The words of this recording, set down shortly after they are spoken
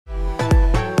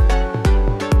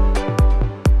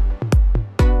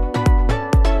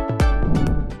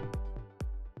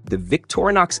The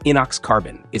Victorinox Inox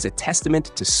Carbon is a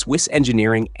testament to Swiss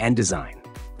engineering and design.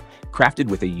 Crafted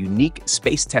with a unique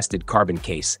space-tested carbon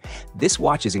case, this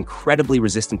watch is incredibly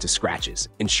resistant to scratches,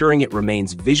 ensuring it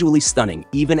remains visually stunning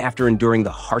even after enduring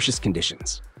the harshest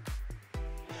conditions.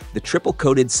 The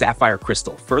triple-coated sapphire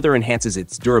crystal further enhances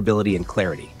its durability and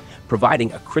clarity,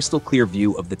 providing a crystal-clear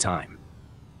view of the time.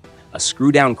 A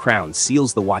screw-down crown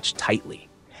seals the watch tightly,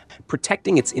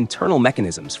 protecting its internal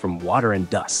mechanisms from water and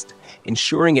dust,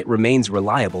 ensuring it remains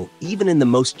reliable even in the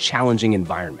most challenging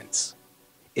environments.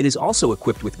 It is also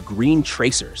equipped with green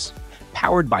tracers,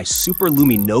 powered by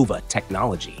superluminova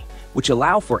technology, which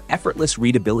allow for effortless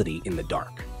readability in the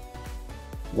dark.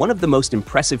 One of the most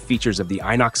impressive features of the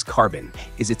Inox Carbon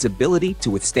is its ability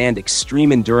to withstand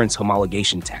extreme endurance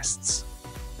homologation tests.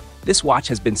 This watch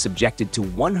has been subjected to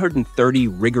 130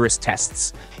 rigorous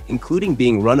tests, including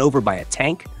being run over by a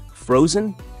tank,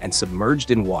 frozen, and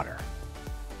submerged in water.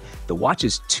 The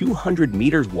watch's 200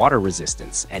 meters water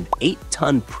resistance and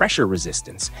 8-ton pressure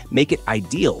resistance make it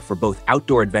ideal for both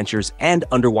outdoor adventures and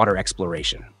underwater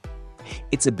exploration.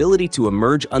 Its ability to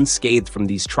emerge unscathed from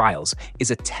these trials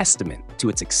is a testament to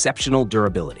its exceptional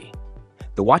durability.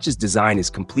 The watch's design is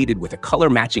completed with a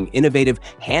color-matching innovative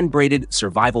hand-braided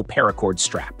survival paracord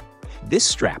strap. This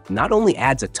strap not only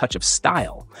adds a touch of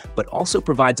style, but also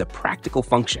provides a practical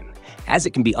function, as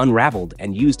it can be unraveled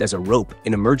and used as a rope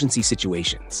in emergency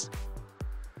situations.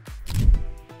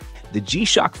 The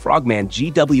G-Shock Frogman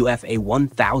GWF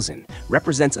A1000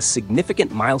 represents a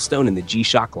significant milestone in the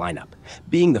G-Shock lineup,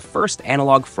 being the first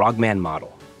analog Frogman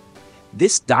model.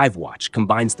 This dive watch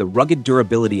combines the rugged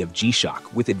durability of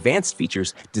G-Shock with advanced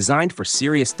features designed for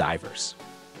serious divers.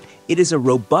 It is a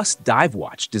robust dive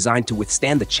watch designed to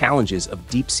withstand the challenges of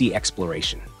deep-sea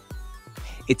exploration.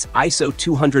 Its ISO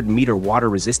 200-meter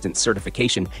water-resistant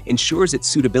certification ensures its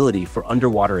suitability for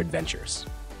underwater adventures.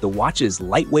 The watch's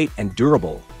lightweight and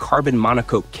durable carbon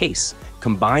monocoque case,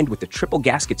 combined with the triple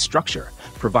gasket structure,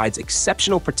 provides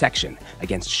exceptional protection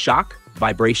against shock,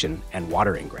 vibration, and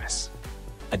water ingress.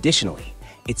 Additionally,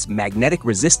 its magnetic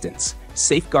resistance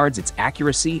safeguards its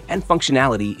accuracy and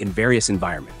functionality in various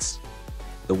environments.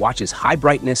 The watch's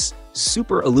high-brightness,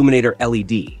 super illuminator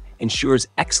LED ensures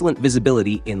excellent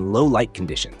visibility in low-light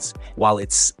conditions, while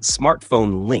its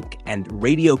smartphone link and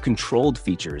radio-controlled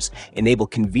features enable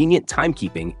convenient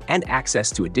timekeeping and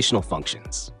access to additional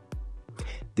functions.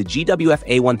 The GWF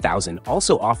A1000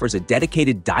 also offers a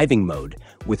dedicated diving mode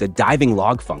with a diving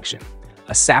log function,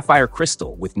 a sapphire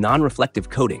crystal with non-reflective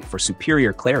coating for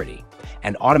superior clarity,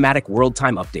 and automatic world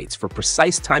time updates for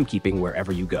precise timekeeping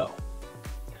wherever you go.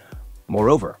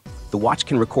 Moreover, the watch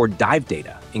can record dive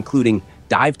data, including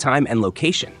dive time and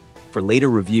location, for later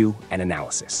review and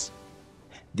analysis.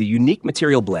 The unique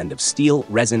material blend of steel,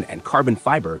 resin, and carbon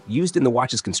fiber used in the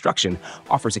watch's construction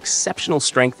offers exceptional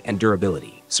strength and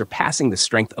durability, surpassing the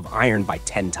strength of iron by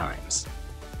 10 times.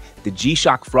 The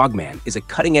G-Shock Frogman is a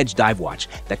cutting-edge dive watch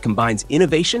that combines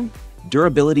innovation,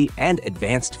 durability, and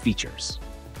advanced features.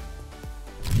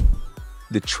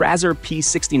 The Trazer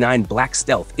P69 Black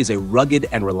Stealth is a rugged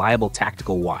and reliable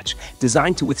tactical watch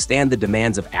designed to withstand the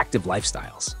demands of active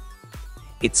lifestyles.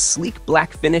 Its sleek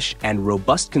black finish and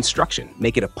robust construction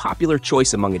make it a popular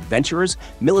choice among adventurers,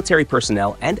 military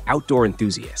personnel, and outdoor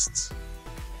enthusiasts.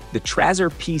 The Trazer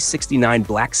P69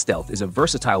 Black Stealth is a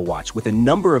versatile watch with a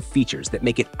number of features that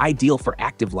make it ideal for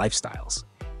active lifestyles.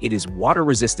 It is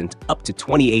water-resistant up to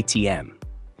 20 ATM,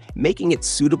 making it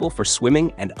suitable for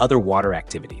swimming and other water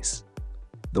activities.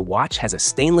 The watch has a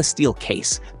stainless steel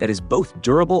case that is both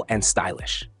durable and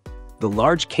stylish. The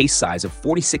large case size of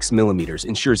 46 millimeters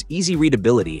ensures easy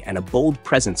readability and a bold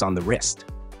presence on the wrist.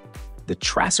 The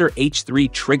Tracer H3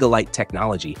 Trigolite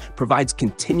technology provides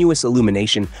continuous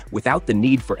illumination without the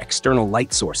need for external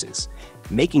light sources,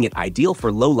 making it ideal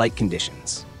for low light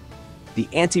conditions. The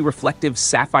anti-reflective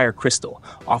sapphire crystal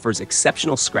offers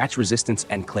exceptional scratch resistance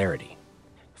and clarity.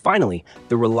 Finally,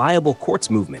 the reliable quartz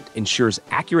movement ensures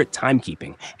accurate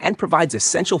timekeeping and provides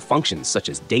essential functions such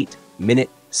as date,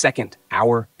 minute, second,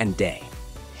 hour, and day.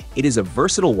 It is a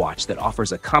versatile watch that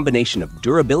offers a combination of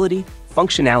durability,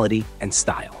 functionality, and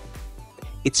style.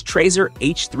 Its Trazer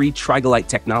H3 Trigolite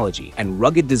technology and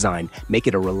rugged design make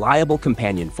it a reliable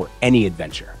companion for any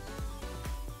adventure.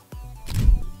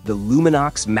 The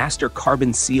Luminox Master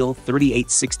Carbon Seal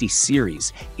 3860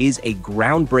 series is a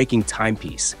groundbreaking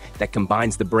timepiece that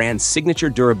combines the brand's signature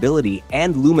durability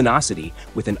and luminosity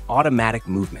with an automatic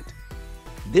movement.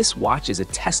 This watch is a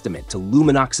testament to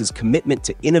Luminox's commitment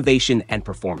to innovation and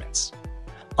performance.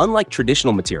 Unlike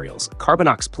traditional materials,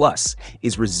 Carbonox Plus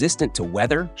is resistant to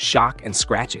weather, shock, and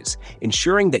scratches,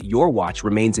 ensuring that your watch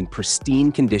remains in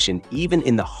pristine condition even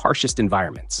in the harshest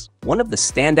environments. One of the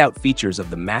standout features of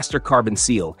the Master Carbon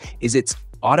Seal is its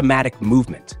automatic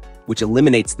movement, which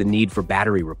eliminates the need for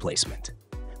battery replacement.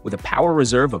 With a power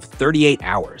reserve of 38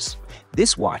 hours,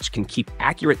 this watch can keep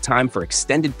accurate time for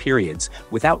extended periods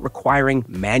without requiring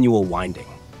manual winding.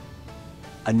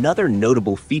 Another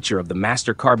notable feature of the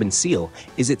Master Carbon Seal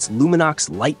is its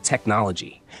Luminox light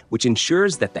technology, which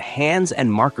ensures that the hands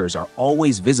and markers are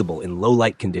always visible in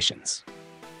low-light conditions.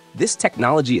 This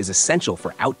technology is essential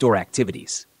for outdoor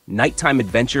activities, nighttime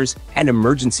adventures, and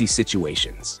emergency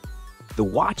situations. The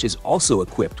watch is also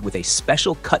equipped with a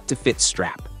special cut-to-fit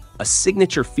strap, a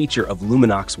signature feature of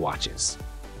Luminox watches.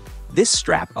 This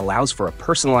strap allows for a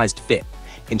personalized fit,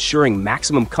 ensuring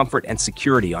maximum comfort and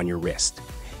security on your wrist.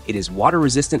 It is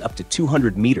water-resistant up to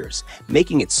 200 meters,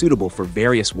 making it suitable for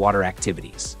various water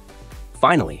activities.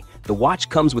 Finally, the watch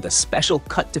comes with a special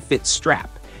cut-to-fit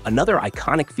strap, another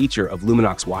iconic feature of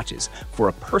Luminox watches for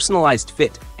a personalized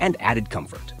fit and added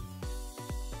comfort.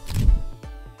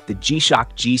 The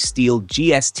G-Shock G-Steel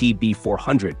GST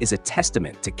B400 is a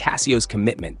testament to Casio's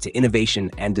commitment to innovation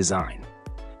and design.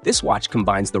 This watch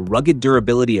combines the rugged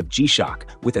durability of G-Shock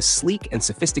with a sleek and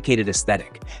sophisticated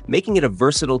aesthetic, making it a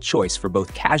versatile choice for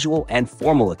both casual and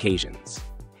formal occasions.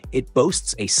 It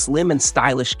boasts a slim and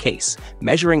stylish case,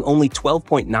 measuring only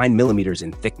 12.9 millimeters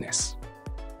in thickness.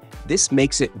 This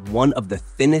makes it one of the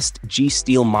thinnest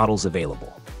G-Steel models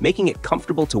available, making it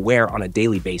comfortable to wear on a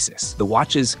daily basis. The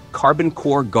watch's carbon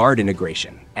core guard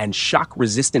integration and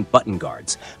shock-resistant button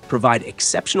guards provide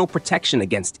exceptional protection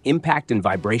against impact and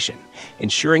vibration,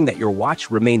 ensuring that your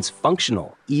watch remains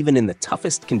functional even in the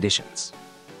toughest conditions.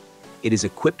 It is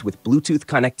equipped with Bluetooth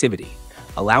connectivity,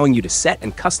 allowing you to set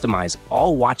and customize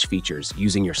all watch features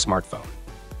using your smartphone.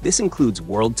 This includes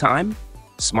world time,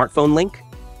 smartphone link,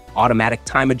 automatic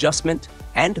time adjustment,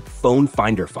 and phone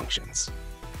finder functions.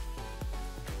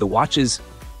 The watch's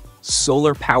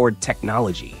solar-powered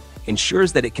technology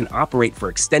ensures that it can operate for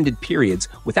extended periods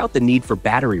without the need for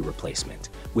battery replacement,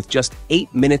 with just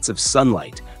 8 minutes of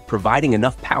sunlight providing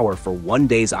enough power for one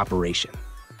day's operation.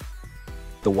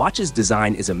 The watch's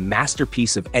design is a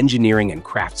masterpiece of engineering and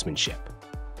craftsmanship.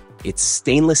 Its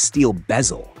stainless steel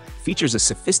bezel features a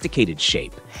sophisticated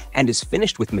shape and is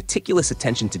finished with meticulous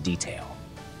attention to detail.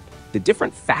 The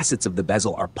different facets of the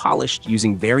bezel are polished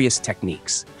using various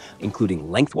techniques,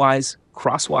 including lengthwise,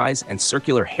 crosswise, and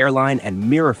circular hairline and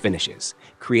mirror finishes,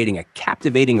 creating a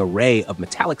captivating array of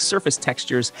metallic surface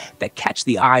textures that catch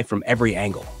the eye from every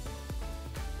angle.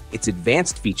 Its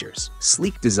advanced features,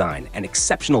 sleek design, and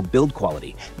exceptional build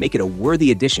quality make it a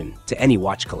worthy addition to any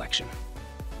watch collection.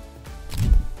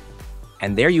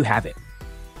 And there you have it,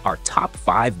 our top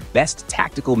 5 best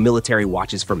tactical military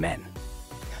watches for men.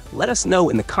 Let us know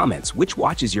in the comments which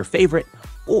watch is your favorite,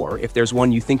 or if there's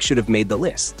one you think should have made the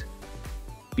list.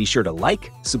 Be sure to like,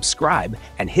 subscribe,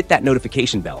 and hit that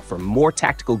notification bell for more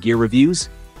tactical gear reviews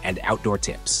and outdoor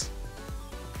tips.